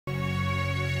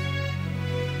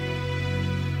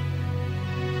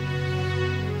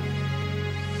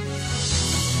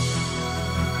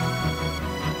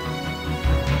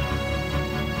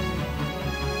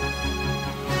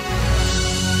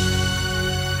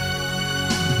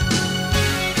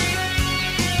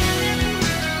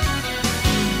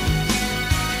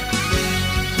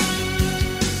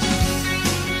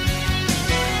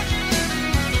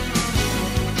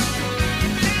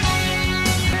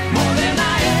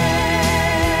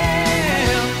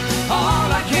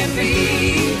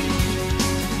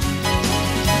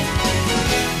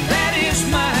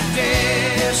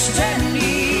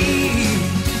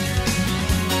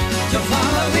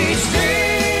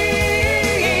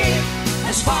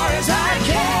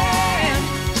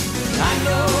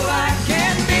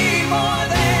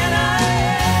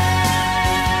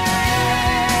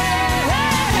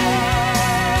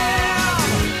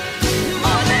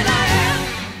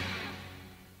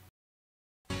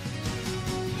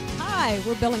Hi,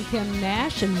 we're Bill and Kim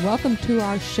Nash, and welcome to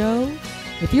our show.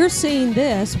 If you're seeing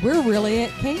this, we're really at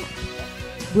camp.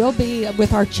 We'll be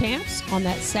with our champs on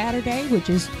that Saturday, which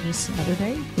is this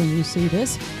Saturday when you see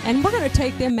this. And we're going to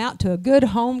take them out to a good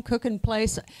home cooking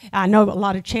place. I know a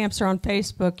lot of champs are on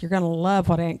Facebook. You're going to love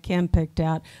what Aunt Kim picked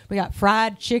out. We got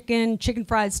fried chicken, chicken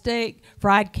fried steak,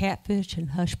 fried catfish,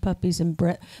 and hush puppies, and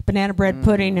banana bread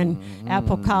pudding, and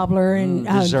apple cobbler. And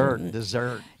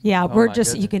Dessert. Yeah, we're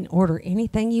just, you can order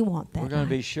anything you want that We're going to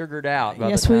be sugared out by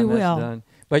Yes, the time we will. that's done.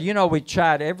 But, you know, we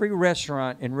tried every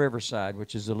restaurant in Riverside,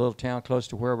 which is a little town close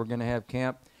to where we're going to have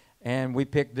camp, and we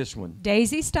picked this one.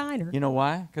 Daisy Steiner. You know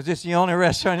why? Because it's the only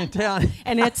restaurant in town.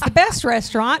 And it's the best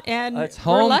restaurant, and it's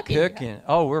we're home lucky. cooking.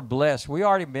 Oh, we're blessed. We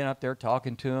already been up there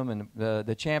talking to them, and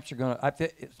the champs are going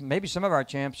to, maybe some of our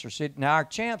champs are sitting. Now, our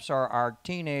champs are our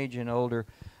teenage and older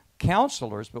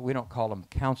counselors, but we don't call them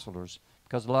counselors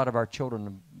because a lot of our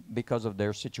children, because of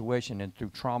their situation and through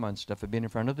trauma and stuff, have been in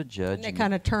front of the judge. And they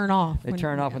kind of turn off. They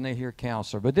turn off when they hear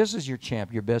counselor. But this is your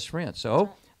champ, your best friend. So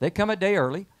they come a day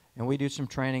early, and we do some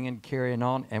training and carrying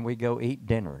on, and we go eat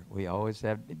dinner. We always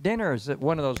have dinner. Is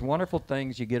one of those wonderful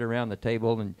things you get around the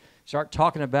table and start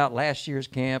talking about last year's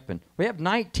camp. And we have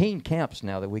 19 camps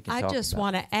now that we can talk about. I just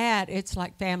want to add, it's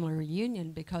like family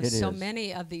reunion because It is.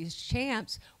 many of these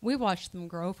champs, we watched them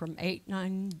grow from 8,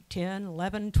 9, 10,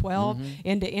 11, 12,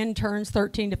 into interns,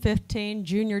 13 to 15,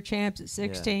 junior champs at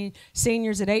 16,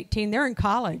 seniors at 18. They're in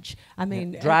college. I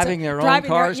mean, driving their own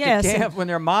cars to camp when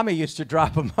their mommy used to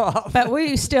drop them off. But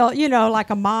we still, you know,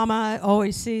 like a mama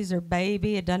always sees her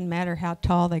baby. It doesn't matter how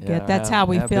tall they get. That's how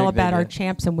we feel about our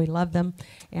champs, and we love them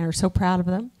and are so proud of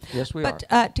them. Yes, we are.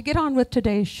 But to get on with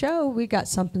today's show, we got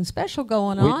something special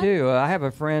going on. We do. I have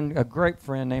a friend, a great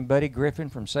friend named Buddy Griffin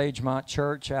from Sagemont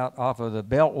Church out off of the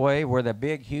Beltway where the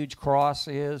big, huge cross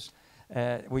is.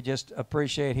 We just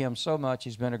appreciate him so much.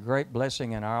 He's been a great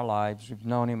blessing in our lives. We've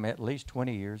known him at least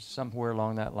 20 years, somewhere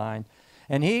along that line.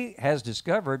 And he has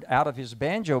discovered out of his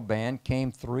banjo band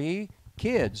came 3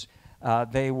 kids.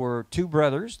 They were 2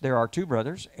 brothers. There are 2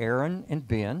 brothers, Aaron and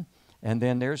Ben. And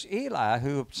then there's Eli,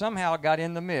 who somehow got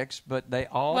in the mix, but they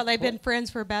all... Well, they've been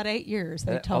friends for about 8 years,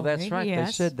 they told me. Oh, that's right. Yes.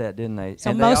 They said that, didn't they? So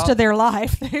and most of their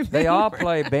life. They all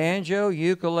play banjo,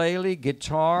 ukulele,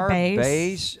 guitar,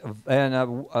 bass,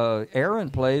 and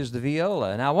Aaron plays the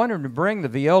viola. And I wanted him to bring the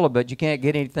viola, but you can't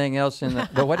get anything else in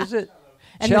the what is it?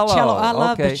 And cello. The cello. I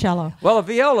love the cello. Well, a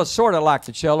viola is sort of like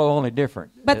the cello, only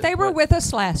different. But they were with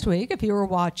us last week, if you were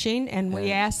watching, and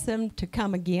we asked them to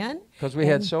come again. Because we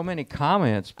had so many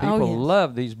comments. People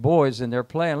love these boys, and they're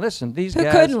playing. Listen, these guys...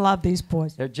 Who couldn't love these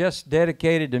boys? They're just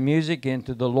dedicated to music and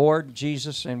to the Lord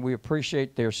Jesus, and we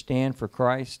appreciate their stand for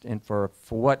Christ and for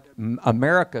what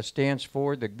America stands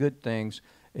for, the good things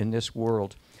in this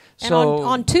world. And so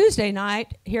on Tuesday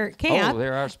night here at camp,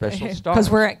 they're our special stars.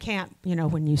 Because we're at camp, you know,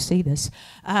 when you see this,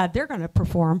 they're going to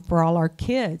perform for all our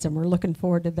kids, and we're looking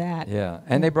forward to that. Yeah,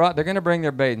 and they're going to bring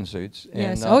their bathing suits.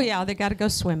 Yes. And, they got to go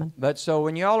swimming. But so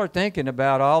when y'all are thinking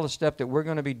about all the stuff that we're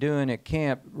going to be doing at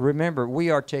camp, remember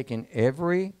we are taking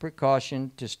every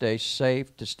precaution to stay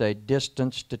safe, to stay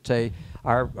distanced, to take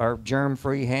our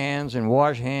germ-free hands and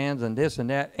wash hands and this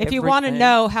and that. If you want to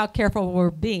know how careful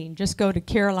we're being, just go to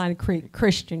Carolina Creek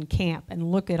Christian Camp and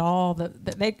look at all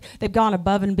they've gone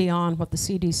above and beyond what the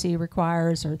CDC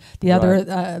requires or the other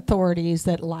authorities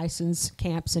that license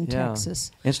camps in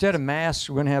Texas. Instead of masks,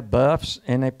 we're going to have buffs,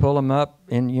 and they pull them up,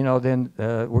 and then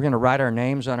we're going to write our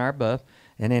names on our buff.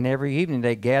 And then every evening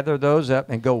they gather those up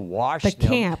and go wash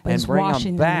them and bring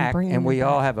them back, and we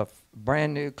all have a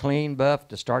brand new clean buff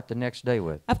to start the next day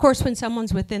with. Of course, when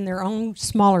someone's within their own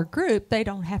smaller group, they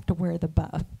don't have to wear the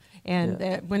buff.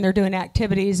 And when they're doing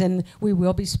activities, and we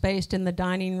will be spaced in the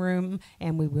dining room,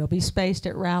 and we will be spaced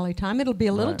at rally time. It'll be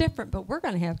a little different, but we're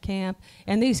going to have camp,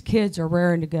 and these kids are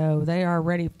raring to go. They are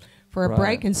ready for a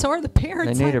break, and so are the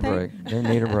parents. They need a break. They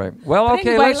need a break. Well,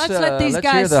 okay, anyway, let's let's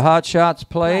hear the Hot Shots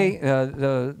play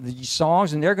the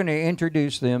songs, and they're going to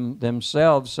introduce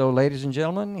themselves. So, ladies and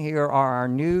gentlemen, here are our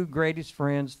new greatest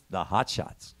friends, the Hot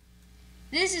Shots.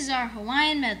 This is our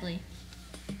Hawaiian medley.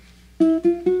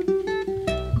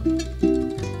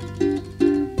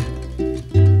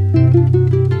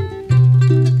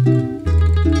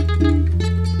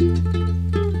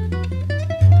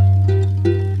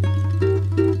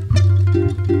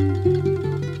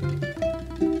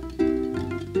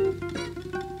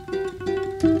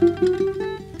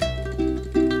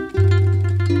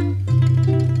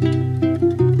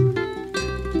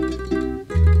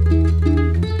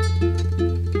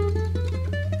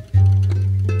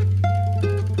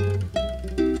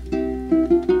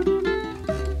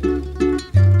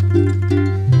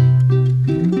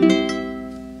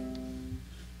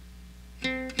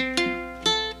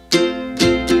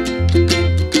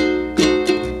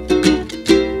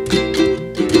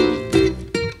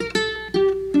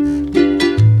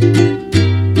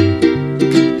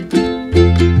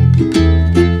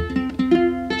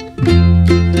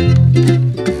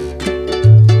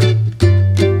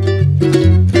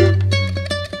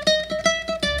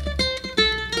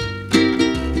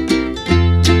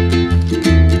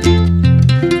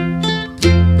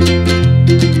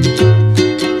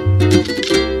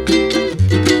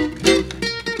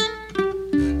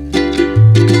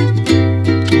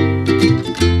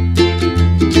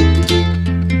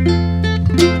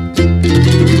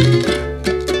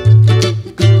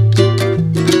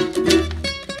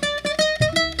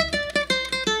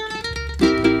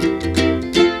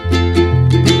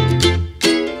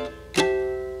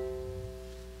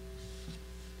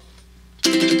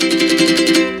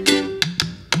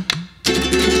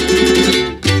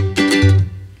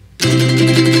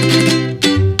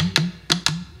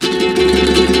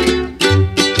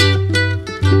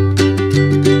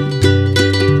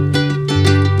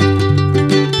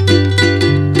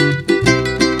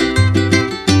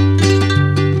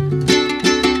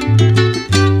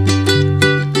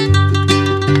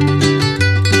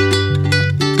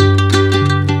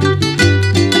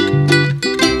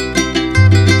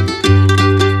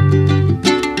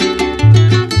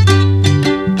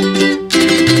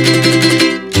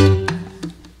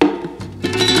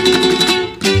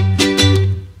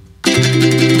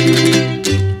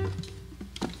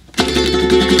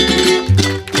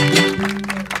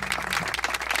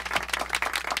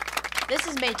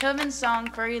 Beethoven's Song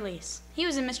for Release. He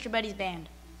was in Mr. Buddy's band.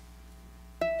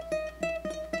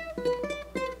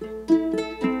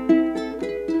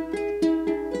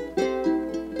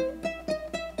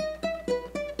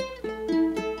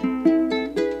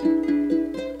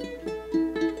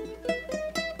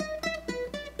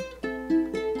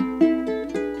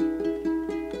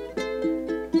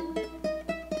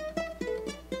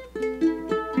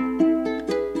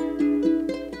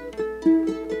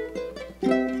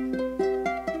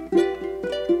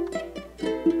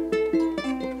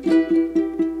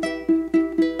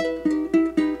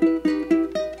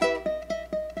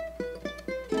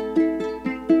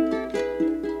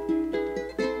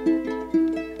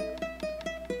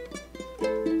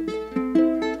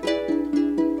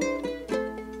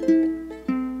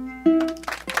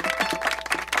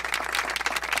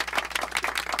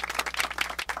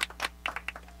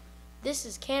 This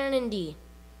is Canon in D.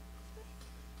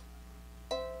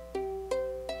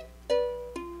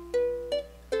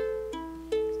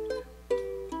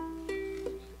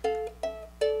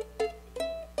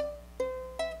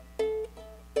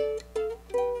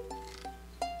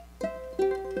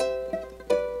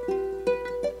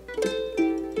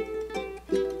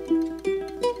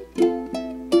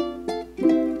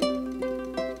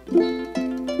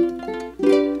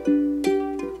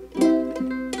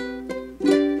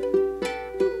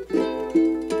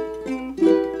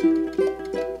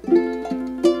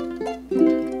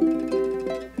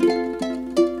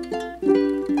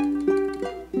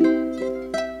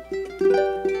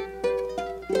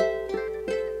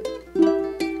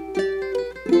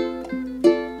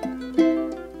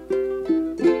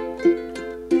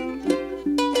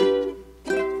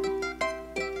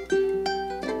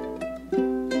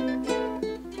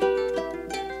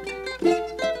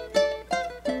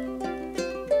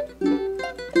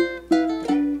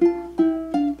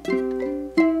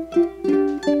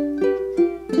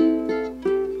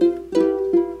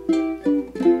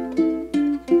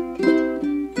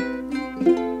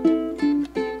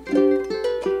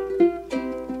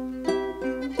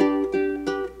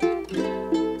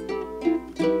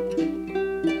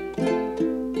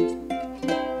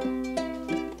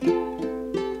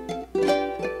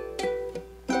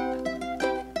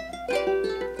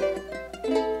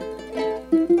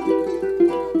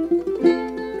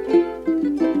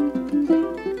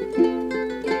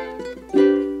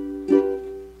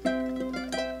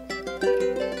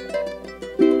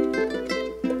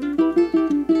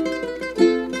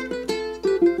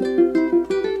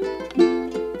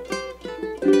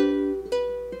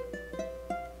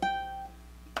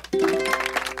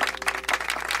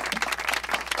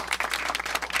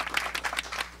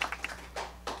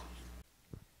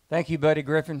 Thank you, Buddy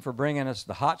Griffin, for bringing us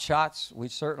the hot shots. We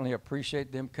certainly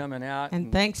appreciate them coming out. And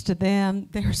thanks to them,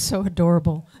 they're so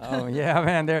adorable. Oh yeah,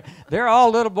 man, they're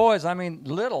all little boys. I mean,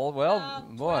 little. Well,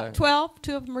 boy, 12.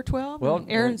 Two of them are 12. well, and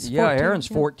Aaron's 14. yeah, Aaron's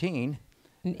 14.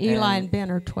 And Eli and and-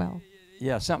 Ben are 12.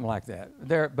 Yeah, something like that.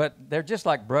 They're just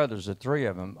like brothers, the three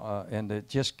of them, and they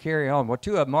just carry on. Well,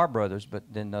 two of them are brothers, but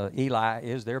then Eli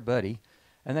is their buddy,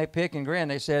 and they pick and grin.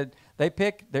 They said they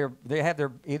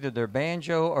have either their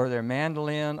banjo or their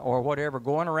mandolin or whatever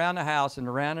going around the house and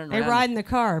around and They around. ride in the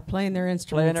car playing their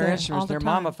instruments. playing their all instruments. the Their time.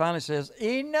 mama finally says,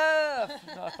 "Enough!"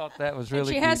 I thought that was And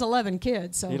really she cute. has 11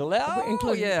 kids, so Oh,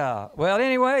 including. yeah. Well,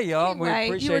 anyway, y'all, we Anyway,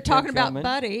 appreciate you were talking them about coming.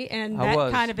 Buddy, and I that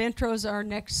was. kind of intros our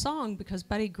next song because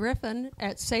Buddy Griffin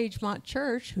at Sagemont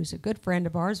Church, who's a good friend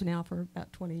of ours now for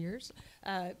about 20 years,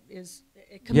 is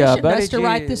commissioned us to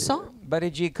write this song. Buddy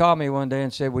G called me one day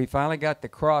and said, we finally got the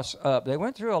cross up. They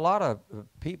went through a lot of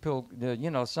people,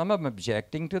 some of them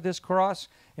objecting to this cross,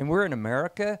 and we're in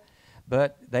America,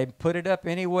 but they put it up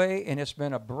anyway, and it's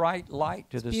been a bright light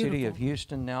to the city of beautiful.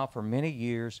 Houston now for many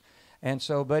years. And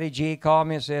so Buddy G called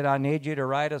me and said, I need you to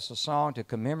write us a song to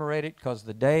commemorate it, because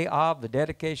the day of the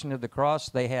dedication of the cross,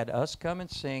 they had us come and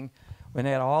sing when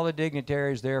they had all the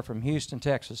dignitaries there from Houston,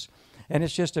 Texas. And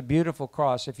it's just a beautiful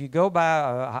cross. If you go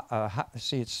by,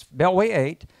 it's Beltway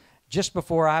 8, just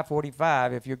before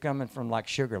I-45 if you're coming from like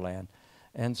Sugar Land.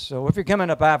 And so if you're coming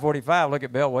up I-45, look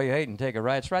at Beltway 8 and take a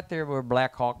right. It's right there where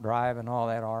Black Hawk Drive and all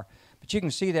that are. But you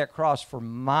can see that cross for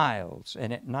miles,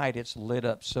 and at night it's lit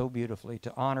up so beautifully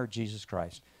to honor Jesus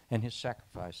Christ and his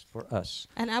sacrifice for us.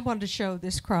 And I wanted to show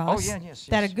this cross yes.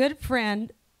 that a good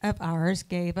friend of ours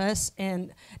gave us.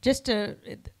 And just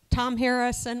Tom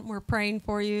Harrison, we're praying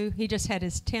for you. He just had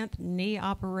his 10th knee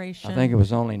operation. I think it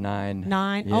was only 9.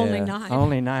 Only 9.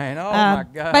 Only 9. Oh, my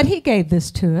God. But he gave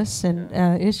this to us, and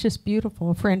it's just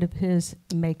beautiful. A friend of his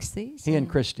makes these. He and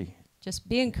Christy. Just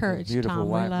be encouraged, Beautiful Tom.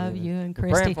 We wife, love really. you and We're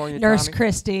praying Christy. for you, Nurse Tommy.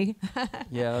 Christy.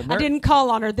 Yeah, I didn't call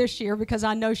on her this year because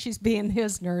I know she's being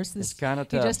his nurse. It's kinda He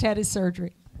tough. just had his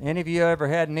surgery. Any of you ever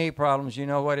had knee problems, you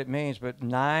know what it means, but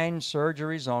 9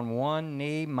 surgeries on one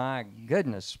knee, my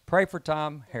goodness. Pray for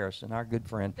Tom Harrison, our good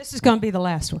friend. This is going to be the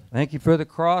last one. Thank you for the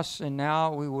cross, and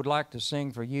now we would like to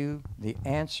sing for you, The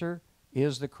Answer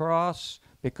is the Cross,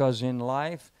 because in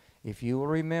life, if you will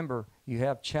remember, you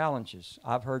have challenges.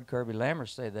 I've heard Kirby Lammer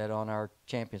say that on our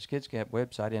Champions Kids Camp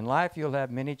website. In life, you'll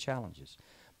have many challenges,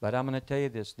 but I'm going to tell you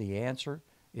this, the answer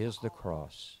is the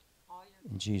cross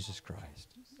in Jesus Christ.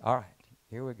 All right.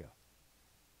 Here we go.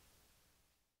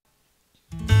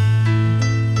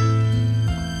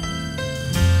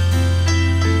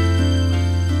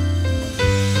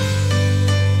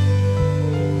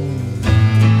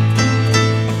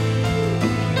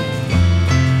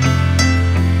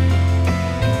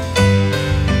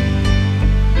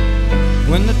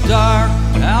 When the dark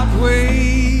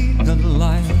outweighed the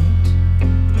light,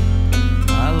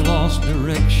 I lost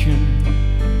direction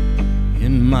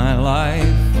in my life.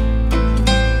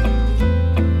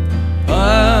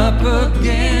 Up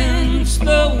against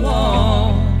the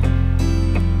wall,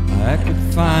 I could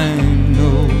find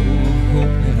no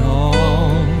hope at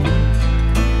all.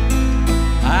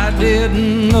 I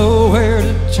didn't know where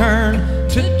to turn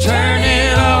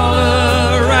it all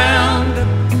around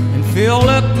and fill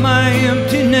up my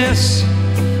emptiness,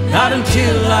 not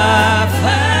until I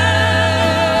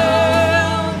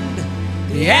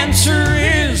found the answer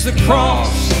is the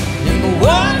cross and the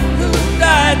one who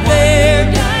died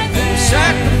there.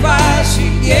 Sacrifice he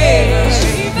gave us,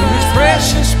 his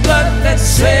precious blood that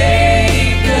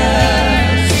saved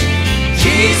us.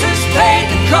 Jesus paid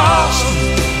the cost,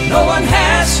 no one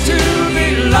has to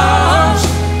be lost.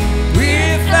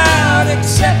 Without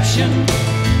exception,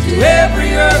 to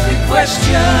every earthly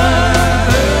question,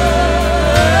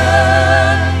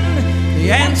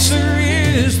 the answer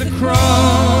is the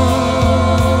cross.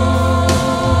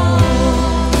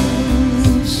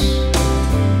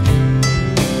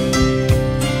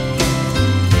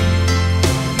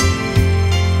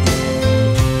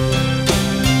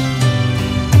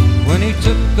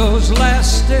 Those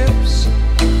last steps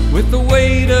with the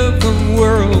weight of the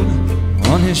world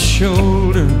on his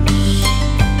shoulders,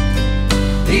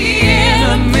 the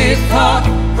enemy thought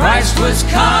Christ was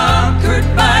conquered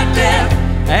by death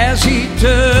as he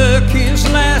took his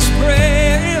last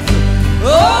breath.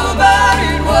 Oh, but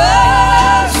it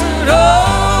wasn't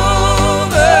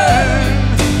over,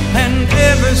 and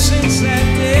ever since that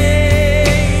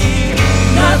day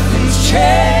nothing's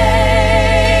changed.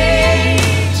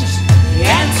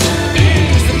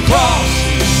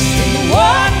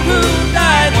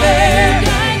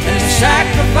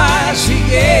 Sacrifice he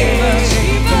gave us,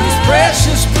 his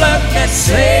precious blood that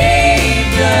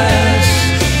saved us.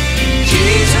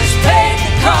 Jesus paid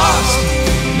the cost,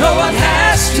 no one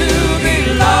has to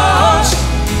be lost.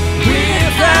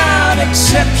 Without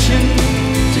exception,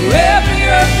 to every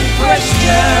earthly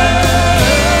question,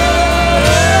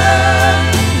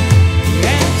 the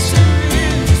answer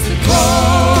is the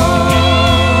cross.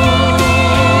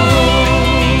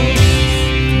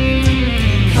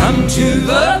 Come to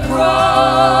the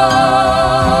cross.